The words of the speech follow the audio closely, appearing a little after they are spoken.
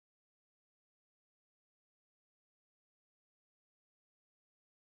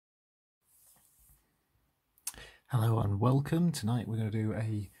Hello and welcome. Tonight we're going to do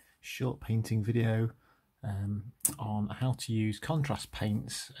a short painting video on how to use contrast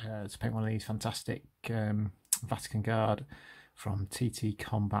paints to paint one of these fantastic Vatican Guard from TT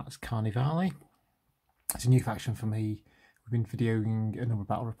Combat's Carnivale. It's a new faction for me. We've been videoing a number of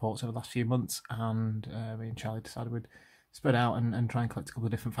battle reports over the last few months, and me and Charlie decided we'd spread out and try and collect a couple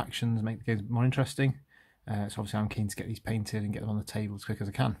of different factions, make the games more interesting. So obviously I'm keen to get these painted and get them on the table as quick as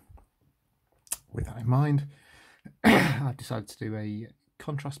I can. With that in mind, I've decided to do a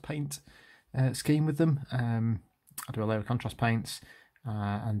contrast paint scheme with them. I'll do a layer of contrast paints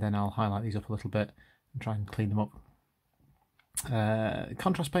and then I'll highlight these up a little bit and try and clean them up.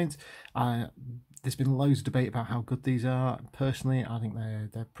 Contrast paints, there's been loads of debate about how good these are. Personally, I think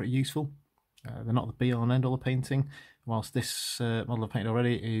they're pretty useful. They're not the be-all and end-all of painting. Whilst this model I've painted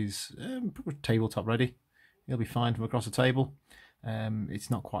already is tabletop ready, it'll be fine from across the table.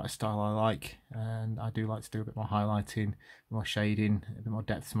 It's not quite a style I like, and I do like to do a bit more highlighting, more shading, a bit more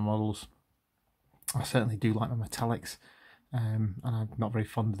depth to my models. I certainly do like my metallics, and I'm not very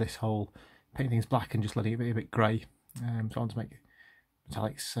fond of this whole painting things black and just letting it be a bit grey. So I want to make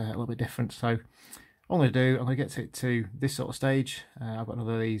metallics a little bit different. So what I'm going to do, I'm going to get it to this sort of stage. I've got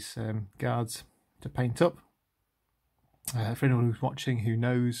another of these guards to paint up. For anyone who's watching who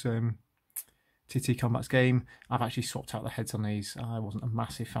knows TT Combat's game, I've actually swapped out the heads on these. I wasn't a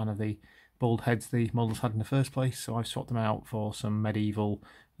massive fan of the bald heads the models had in the first place, so I've swapped them out for some medieval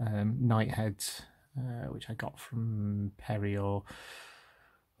knight heads, which I got from Perry or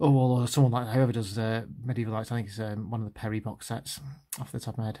someone like that, whoever does medieval knights. I think it's one of the Perry box sets off the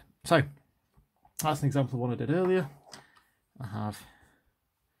top of my head. So that's an example of one I did earlier. I have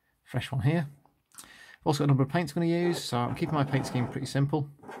a fresh one here. I've also got a number of paints I'm going to use, so I'm keeping my paint scheme pretty simple.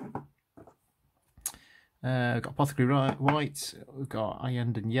 We've got Apothecary White, we've got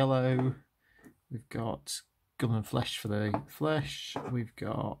Iandon Yellow, we've got Gum and Flesh for the flesh, we've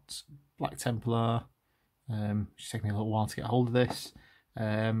got Black Templar, it's taking me a little while to get hold of this.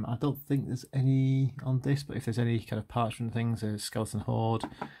 I don't think there's any on this, but if there's any kind of parchment things, there's Skeleton Horde,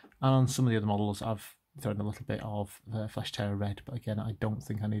 and on some of the other models I've thrown a little bit of Flesh Terror Red, but again I don't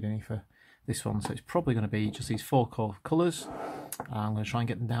think I need any for this one, so it's probably going to be just these four core colours. I'm going to try and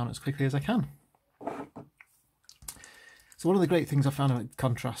get them down as quickly as I can. So one of the great things I found about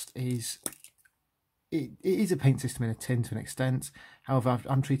contrast is it is a paint system in a tin to an extent. However,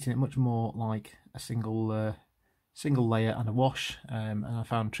 I'm treating it much more like a single layer and a wash, and I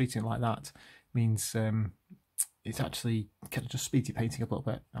found treating it like that means it's actually kind of just speeds your painting up a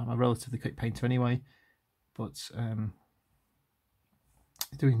little bit. I'm a relatively quick painter anyway, but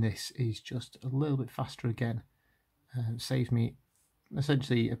doing this is just a little bit faster again. Saves me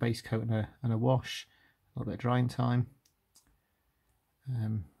essentially a base coat and a wash, a little bit of drying time.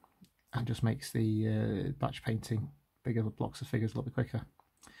 And just makes the batch painting bigger blocks of figures a little bit quicker.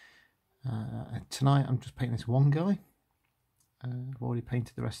 Tonight I'm just painting this one guy. I've already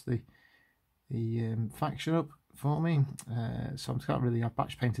painted the rest of the faction up for me, so I've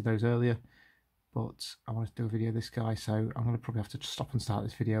batch painted those earlier, but I wanted to do a video of this guy, so I'm going to probably have to stop and start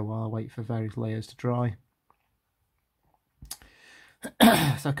this video while I wait for various layers to dry.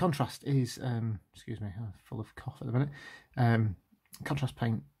 So contrast is, excuse me, I'm full of cough at the minute. Contrast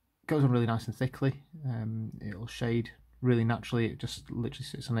paint goes on really nice and thickly. It'll shade really naturally. It just literally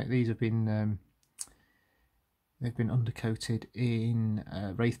sits on it. These have been they've been undercoated in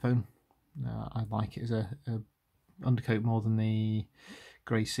Wraithbone. I like it as a undercoat more than the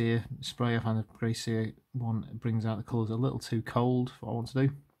Grey Seer spray. I find the Grey Seer one brings out the colours a little too cold for what I want to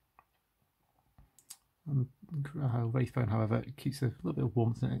do. Wraithbone, however, it keeps a little bit of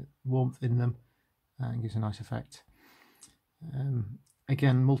warmth in them and gives a nice effect.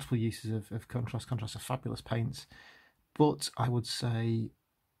 Again, multiple uses of contrast. Contrast are fabulous paints, but I would say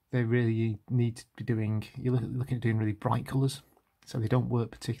they really need to be doing, you're looking at doing really bright colours, so they don't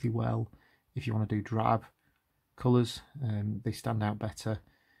work particularly well if you want to do drab colours. They stand out better.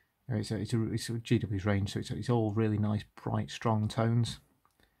 It's a GW's range, so it's all really nice, bright, strong tones.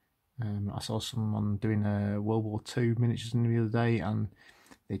 I saw someone doing a World War II miniatures the other day, and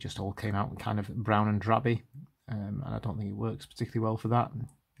they just all came out kind of brown and drabby. And I don't think it works particularly well for that.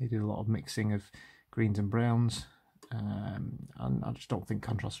 They do a lot of mixing of greens and browns, and I just don't think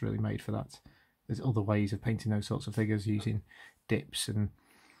contrast is really made for that. There's other ways of painting those sorts of figures using dips and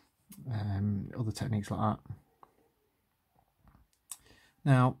other techniques like that.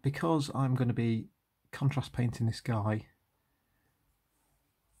 Now, because I'm going to be contrast painting this guy,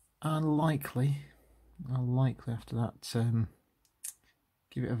 I'll likely after that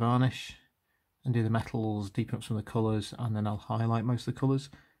give it a varnish and do the metals, deepen up some of the colours, and then I'll highlight most of the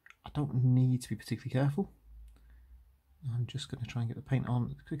colours. I don't need to be particularly careful. I'm just going to try and get the paint on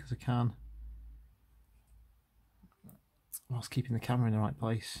as quick as I can, whilst keeping the camera in the right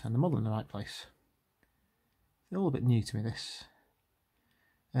place and the model in the right place. It's all a bit new to me, this.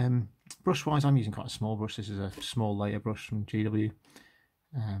 Brush wise, I'm using quite a small brush. This is a small layer brush from GW.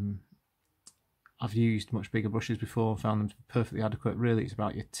 I've used much bigger brushes before and found them to be perfectly adequate. Really, it's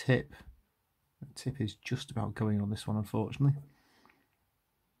about your tip. The tip is just about going on this one, unfortunately.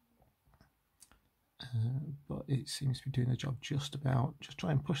 But it seems to be doing the job just about. Just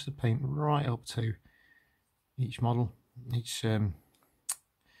try and push the paint right up to each model, each layer.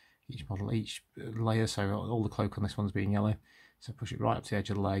 So all the cloak on this one's being yellow. So push it right up to the edge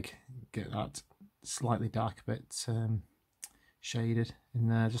of the leg, get that slightly dark bit shaded in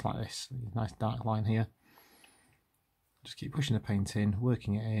there, just like this. Nice dark line here. Just keep pushing the paint in,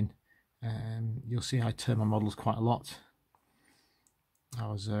 working it in. You'll see I turn my models quite a lot. I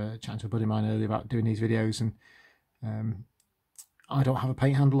was chatting to a buddy of mine earlier about doing these videos, and I don't have a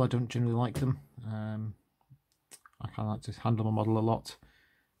paint handle. I don't generally like them. I kind of like to handle my model a lot.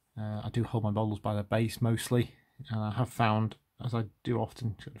 I do hold my models by the base mostly, and I have found, as I do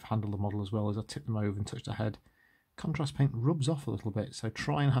often sort of handle the model as well, as I tip them over and touch the head, contrast paint rubs off a little bit. So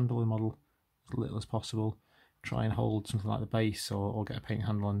try and handle the model as little as possible. Try and hold something like the base, or get a paint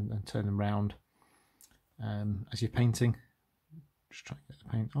handle and turn them round as you're painting. Just try and get the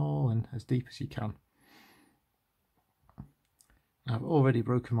paint all in as deep as you can. I've already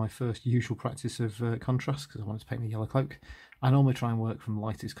broken my first usual practice of contrast because I wanted to paint the yellow cloak. I normally try and work from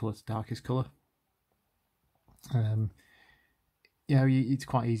lightest colour to darkest colour. Yeah, it's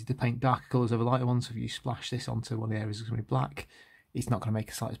quite easy to paint darker colours over lighter ones. So if you splash this onto one of the areas that's going to be black, it's not going to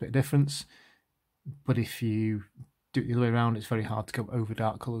make a slightest bit of difference. But if you do it the other way around, it's very hard to go over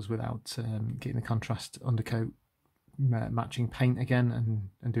dark colours without getting the contrast undercoat matching paint again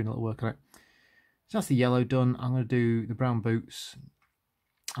and doing a little work on it. So that's the yellow done. I'm going to do the brown boots,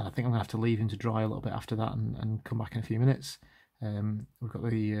 and I think I'm going to have to leave him to dry a little bit after that and come back in a few minutes. We've got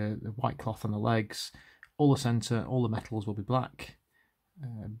the white cloth on the legs. All the centre, all the metals will be black.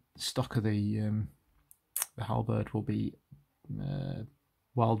 Stock of the halberd will be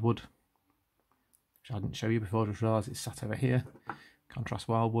wildwood, which I didn't show you before. I just realised it's sat over here. Contrast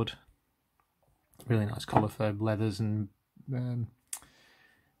wildwood. Really nice colour for leathers and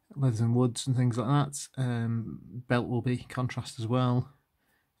woods and things like that. Belt will be contrast as well.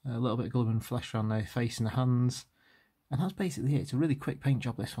 A little bit of glue and flesh around the face and the hands. And that's basically it. It's a really quick paint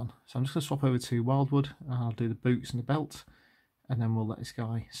job, this one. So I'm just going to swap over to wildwood, and I'll do the boots and the belt, and then we'll let this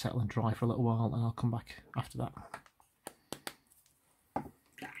guy settle and dry for a little while, and I'll come back after that.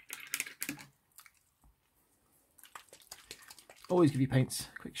 Always give your paints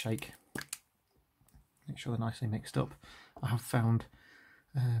a quick shake. Make sure they're nicely mixed up. I have found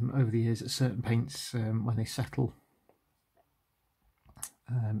over the years that certain paints, when they settle,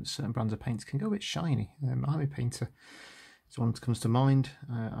 certain brands of paints can go a bit shiny. I'm a painter, so one that comes to mind.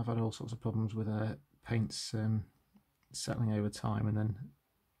 I've had all sorts of problems with paints settling over time, and then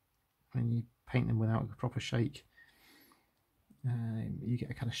when you paint them without a proper shake, you get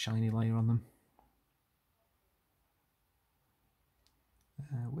a kind of shiny layer on them.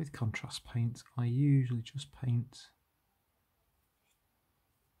 With contrast paint, I usually just paint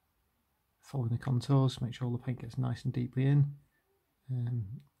following the contours, make sure all the paint gets nice and deeply in.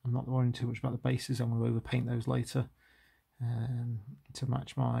 I'm not worrying too much about the bases. I'm going to overpaint those later to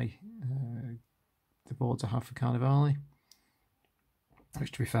match my the boards I have for Carnivale,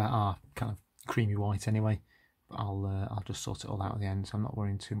 which, to be fair, are kind of creamy white anyway. But I'll just sort it all out at the end, so I'm not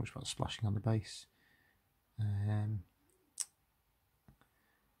worrying too much about splashing on the base.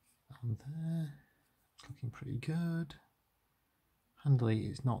 And there, it's looking pretty good. Handily,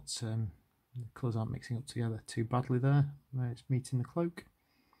 it's not the colours aren't mixing up together too badly there, where it's meeting the cloak.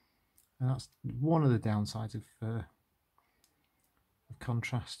 And that's one of the downsides of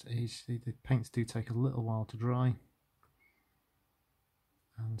contrast, is the paints do take a little while to dry.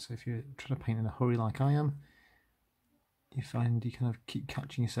 And so if you're trying to paint in a hurry like I am, you find you kind of keep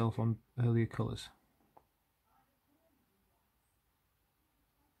catching yourself on earlier colours.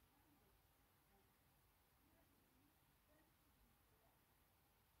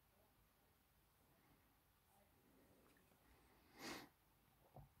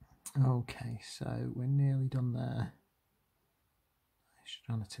 Okay, so we're nearly done there. I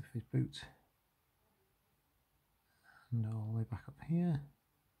should on the tip of his boot. And all the way back up here.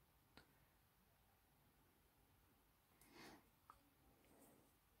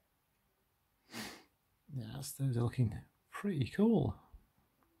 Yeah, those are looking pretty cool.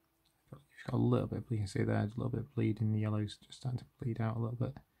 You've got a little bit of bleed, you can see there's a little bit of bleed in the yellows, just starting to bleed out a little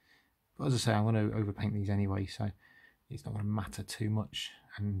bit. But as I say, I'm going to overpaint these anyway, so it's not going to matter too much.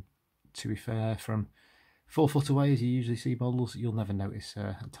 And to be fair, from 4 foot away, as you usually see models, you'll never notice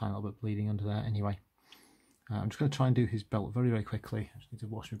a tiny little bit bleeding under there anyway. I'm just going to try and do his belt very, very quickly. I just need to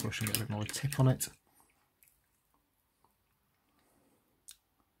wash my brush and get a bit more tip on it.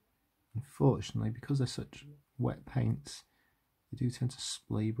 Unfortunately, because they're such wet paints, they do tend to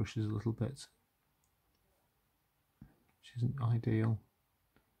splay brushes a little bit, which isn't ideal.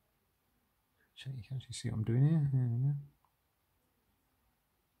 Check you can actually see what I'm doing here. There we go.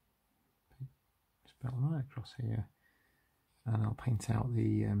 Just belt right across here, and I'll paint out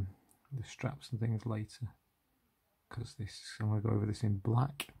the straps and things later, because I'm going to go over this in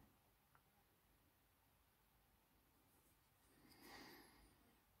black.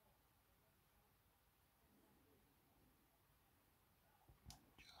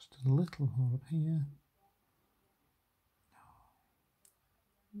 Just a little more up here.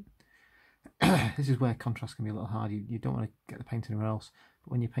 This is where contrast can be a little hard. You don't want to get the paint anywhere else,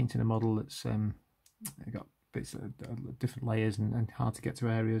 but when you're painting a model that's got bits of different layers and hard to get to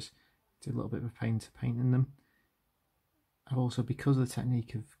areas, it's a little bit of a pain to paint in them. I've also, because of the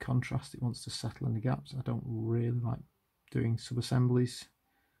technique of contrast, it wants to settle in the gaps. I don't really like doing sub-assemblies,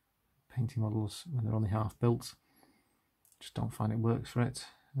 painting models when they're only half built. Just don't find it works for it.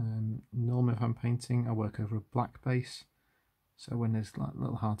 Normally if I'm painting, I work over a black base, so when there's like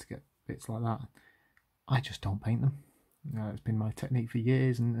little hard to get bits like that, I just don't paint them. It's been my technique for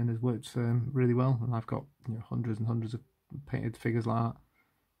years and has worked really well, and I've got hundreds and hundreds of painted figures like that.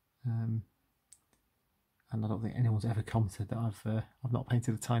 And I don't think anyone's ever commented that I've not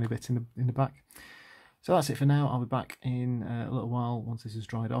painted a tiny bit in the back. So that's it for now. I'll be back in a little while once this is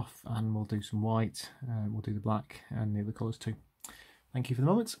dried off, and we'll do some white, we'll do the black and the other colours too. Thank you for the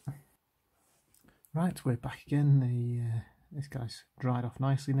moment. Right, we're back again. This guy's dried off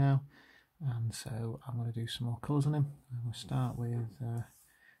nicely now, and so I'm going to do some more colours on him. I'm going to start with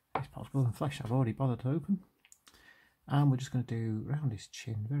this part of blood and flesh I've already bothered to open, and we're just going to do round his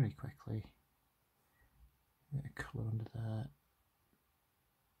chin very quickly. Bit of colour under there,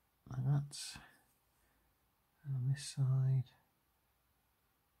 like that. And on this side,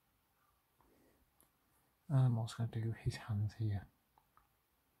 I'm also going to do his hands here.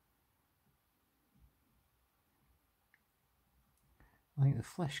 I think the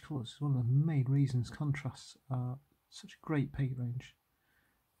flesh colours is one of the main reasons contrasts are such a great paint range.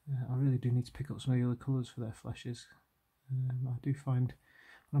 I really do need to pick up some of the other colours for their fleshes. I do find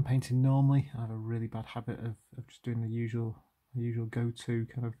when I'm painting normally, I have a really bad habit of just doing the usual go-to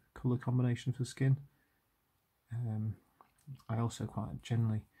kind of colour combination for skin. I also quite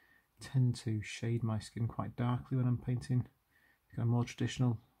generally tend to shade my skin quite darkly when I'm painting a more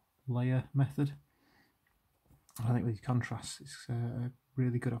traditional layer method. I think with contrast, it's a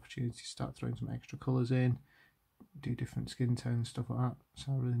really good opportunity to start throwing some extra colours in, do different skin tones, stuff like that.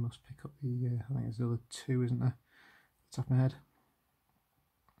 So I really must pick up the, I think there's the other two, isn't there, off the top of my head.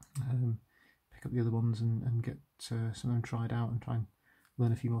 Pick up the other ones and get some of them tried out and try and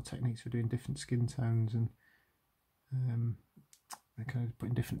learn a few more techniques for doing different skin tones and kind of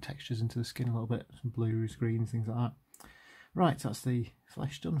putting different textures into the skin a little bit, some blues, greens, things like that. Right, that's the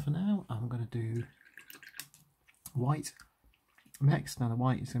flesh done for now. I'm going to do white next. Now the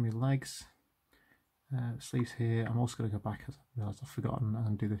white is going to be the legs, sleeves here. I'm also going to go back, as I realised I've forgotten,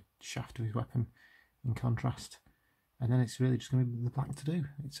 and do the shaft of his weapon in contrast. And then it's really just going to be the black to do.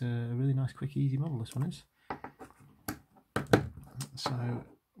 It's a really nice, quick, easy model, this one is. So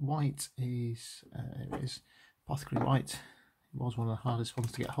white is, it is Apothecary White. It was one of the hardest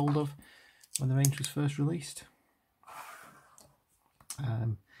ones to get hold of when the range was first released.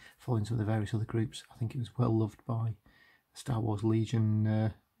 Following some of the various other groups, I think it was well loved by Star Wars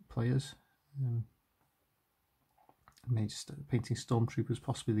Legion players. Made painting stormtroopers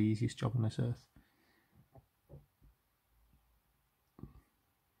possibly the easiest job on this earth.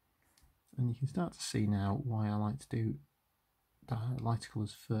 And you can start to see now why I like to do lighter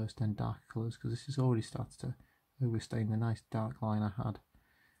colours first, then darker colours, because this has already started to overstain the nice dark line I had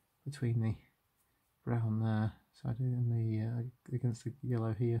between the brown there, so I do in the against the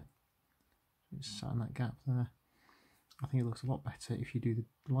yellow here. Just sat in that gap there. I think it looks a lot better if you do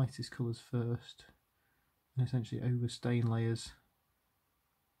the lightest colours first and essentially overstain layers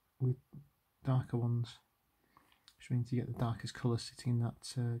with darker ones, which means you get the darkest colour sitting in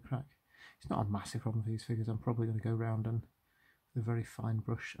that crack. It's not a massive problem for these figures. I'm probably going to go round and with a very fine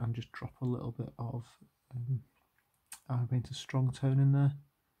brush and just drop a little bit of I've painted a strong tone in there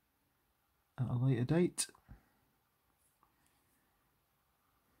at a later date.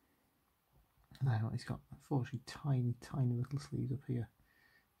 Now he's got unfortunately tiny little sleeves up here,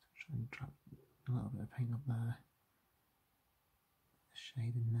 so try and drop a little bit of paint up there.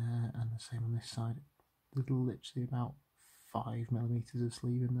 shade in there, and the same on this side. There's literally about 5mm of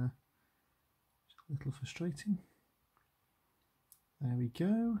sleeve in there. It's a little frustrating. There we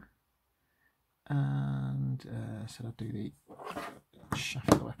go. And said I'd do the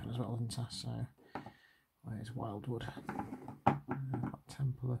shaft of the weapon as well, didn't I? So where's Wildwood?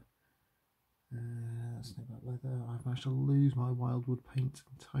 Templar. Let's think about leather. I've managed to lose my Wildwood paint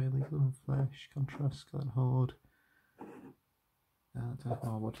entirely. Gun and flesh, contrast, skeleton horde.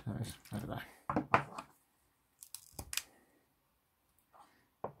 Wildwood, there it is, over there.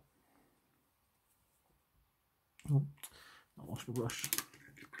 Oh, not washed the brush.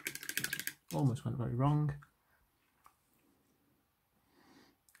 Almost went very wrong.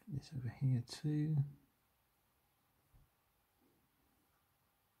 This over here too.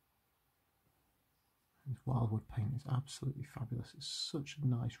 This Wildwood paint is absolutely fabulous. It's such a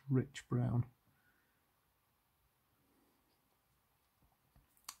nice rich brown.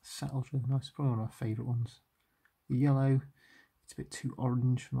 Settles really nice. Probably one of my favourite ones. The yellow, it's a bit too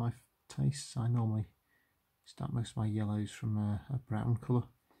orange for my tastes. I normally start most of my yellows from a brown colour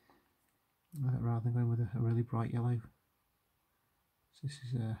rather than going with a really bright yellow. So this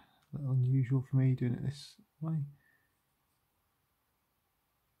is a little unusual for me doing it this way.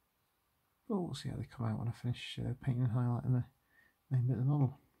 But we'll see how they come out when I finish painting and highlighting the main bit of the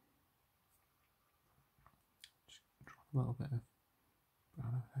model. Just drop a little bit of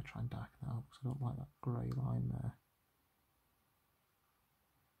brown over there, try and darken that out because I don't like that grey line there.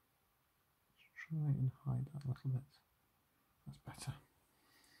 Just try and hide that a little bit. That's better.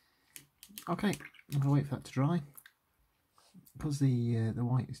 Okay, I'm going to wait for that to dry. Because the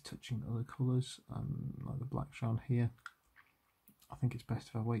white is touching other colours, like the blacks around here, I think it's best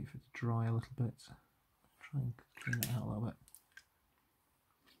if I wait for it to dry a little bit. Try and clean it out a little bit.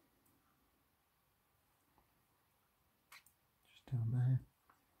 Just down there,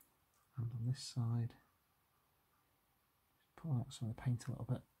 and on this side. Just pull out some of the paint a little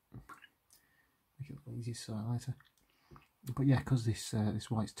bit. Make it a little easier to highlighter. But yeah, because this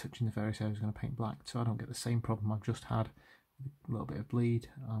white's touching the various areas, I'm going to paint black, so I don't get the same problem I've just had. A little bit of bleed.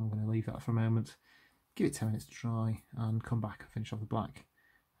 I'm going to leave that for a moment, give it 10 minutes to dry, and come back and finish off the black.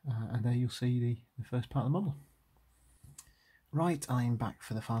 And there you'll see the first part of the model. Right, I'm back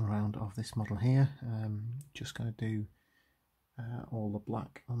for the final round of this model here. Just going to do all the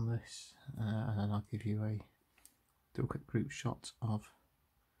black on this, and then I'll give you do a quick group shot of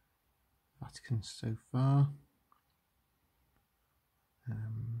Vatican so far.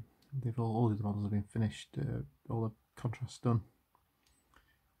 All of the models have been finished, all the contrasts done,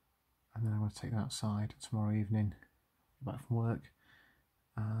 and then I'm going to take them outside tomorrow evening, back from work,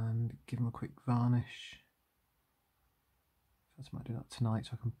 and give them a quick varnish. I might do that tonight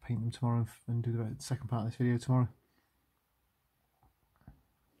so I can paint them tomorrow and do the second part of this video tomorrow.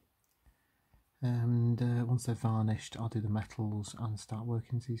 And once they're varnished, I'll do the metals and start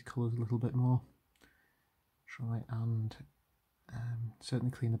working into these colours a little bit more. Try and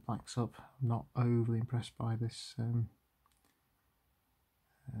certainly clean the blacks up. I'm not overly impressed by this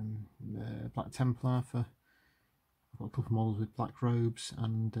Black Templar. I've got a couple of models with black robes,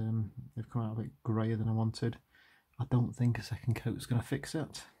 and they've come out a bit greyer than I wanted. I don't think a second coat is going to fix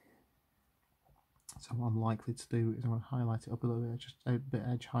it. So what I'm likely to do is I'm going to highlight it up a little bit, just a bit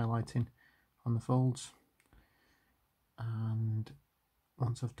edge highlighting on the folds. And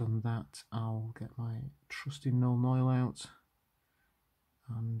once I've done that, I'll get my trusty Null Oil out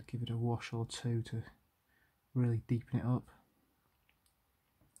and give it a wash or two to really deepen it up.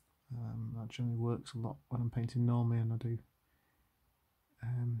 That generally works a lot when I'm painting normally, and I do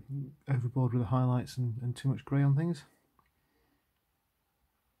overboard with the highlights and too much grey on things.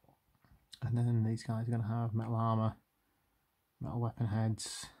 And then these guys are going to have metal armour, metal weapon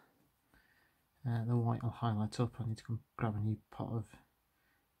heads. The white I'll highlight up. I need to come grab a new pot of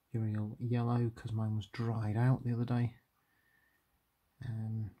Uriel yellow because mine was dried out the other day.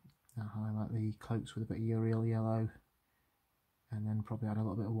 I'll highlight the cloaks with a bit of Uriel yellow, and then probably add a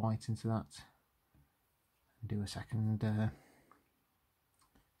little bit of white into that, and do a second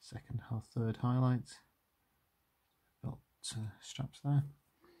or third highlight. Belt straps there.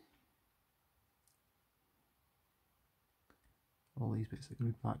 All these bits that are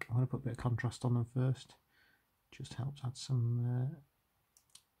going to be black. I'm going to put a bit of contrast on them first. Just helps add some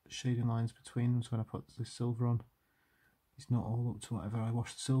shading lines between them. So when I put the silver on, it's not all up to whatever I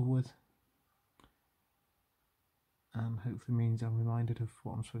wash the silver with. And hopefully means I'm reminded of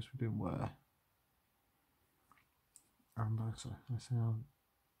what I'm supposed to be doing where. And also, I'll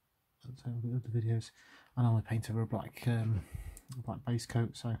with the videos, I normally paint over a black base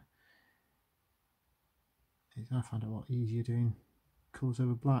coat, so I find it a lot easier doing colours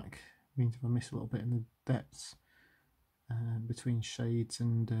over black means if I miss a little bit in the depths between shades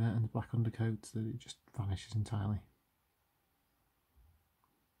and the black undercoat, that it just vanishes entirely.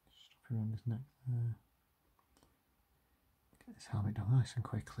 Just around his neck there. Get this helmet done nice and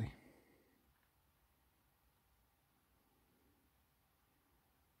quickly.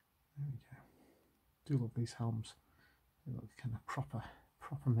 There we go. Do love these helms. They look kind of proper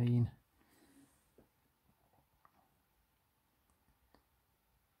mean.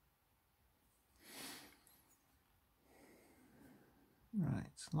 Right,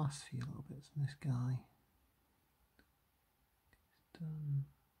 last few little bits of this guy. Done.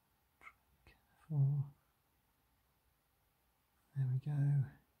 Careful. There we go.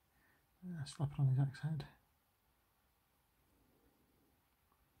 Slap it on his axe head.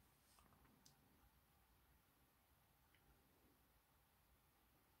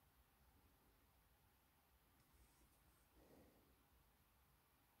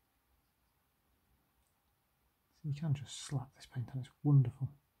 So you can just slap this paint on, it's wonderful.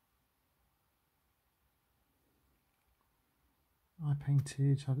 I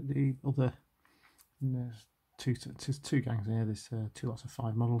painted the other, there's two gangs here, there's 2 lots of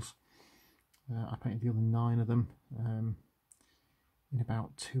 5 models. I painted the other 9 of them in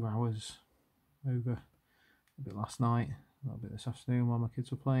about 2 hours, over a bit last night, a little bit this afternoon while my kids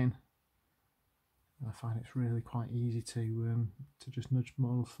were playing. And I find it's really quite easy to just nudge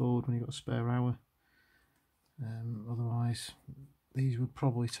models forward when you've got a spare hour. Otherwise, these would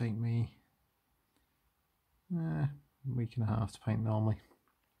probably take me a week and a half to paint normally.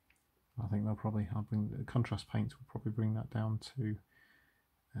 I think I'll bring the contrast paints will probably bring that down to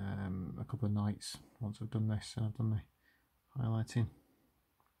a couple of nights once I've done this and I've done the highlighting.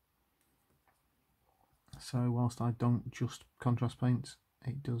 So whilst I don't just contrast paint,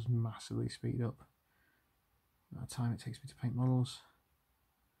 it does massively speed up the time it takes me to paint models.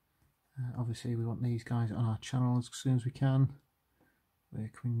 Obviously we want these guys on our channel as soon as we can. We're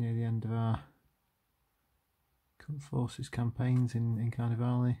coming near the end of our Cult Forces campaigns in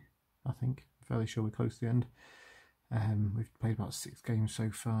Carnivale, I think. I'm fairly sure we're close to the end. We've played about 6 games so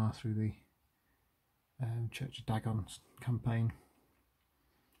far through the Church of Dagon campaign.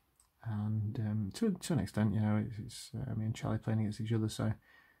 And to an extent, you know, it's me and Charlie playing against each other, so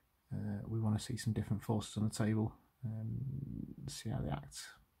we want to see some different forces on the table, see how they act.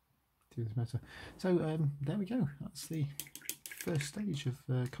 Do this better. So there we go. That's the first stage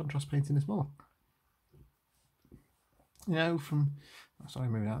of contrast painting this model. You know, sorry,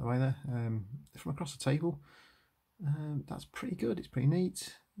 moving out of the way there. From across the table, that's pretty good. It's pretty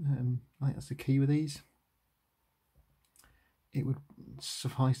neat. I think that's the key with these. It would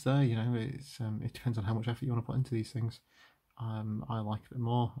suffice there. You know, it depends on how much effort you want to put into these things. I like it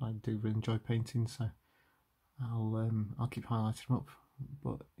more. I do really enjoy painting, so I'll keep highlighting them up.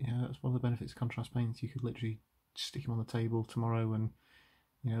 But yeah, that's one of the benefits of contrast paints. You could literally stick him on the table tomorrow and,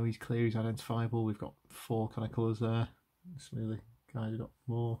 you know, he's clear, he's identifiable. We've got 4 kind of colours there. Some of the guys have got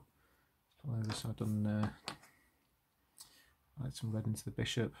more. So I've done add some red into the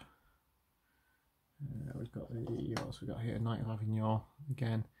bishop. We've got what else we got here? Knight of Avignon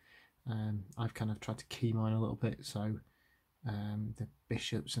again. I've kind of tried to key mine a little bit, so the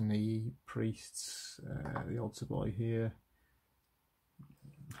bishops and the priests, the altar boy here,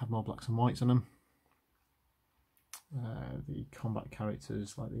 have more blacks and whites on them. The combat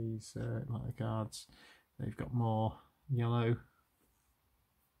characters like these, like the guards, they've got more yellow.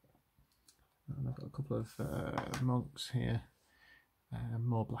 And I've got a couple of monks here,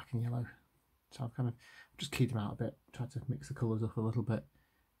 more black and yellow. So I've kind of just keyed them out a bit, tried to mix the colours up a little bit,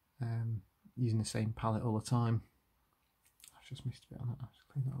 using the same palette all the time. I've just missed a bit on that. I'll just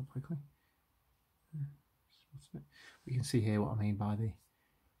clean that up quickly. You can see here what I mean by the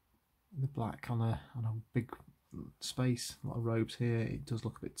black on a big space, a lot of robes here. It does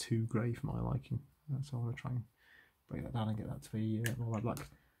look a bit too grey for my liking, so I want to try and break that down and get that to be more like black.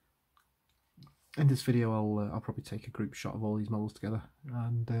 In this video I'll probably take a group shot of all these models together,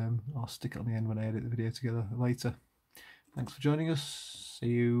 and I'll stick it on the end when I edit the video together later. Thanks for joining us. See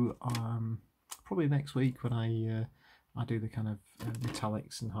you probably next week when I do the kind of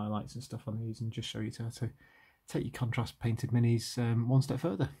metallics and highlights and stuff on these, and just show you how to take your contrast painted minis one step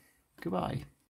further. Goodbye.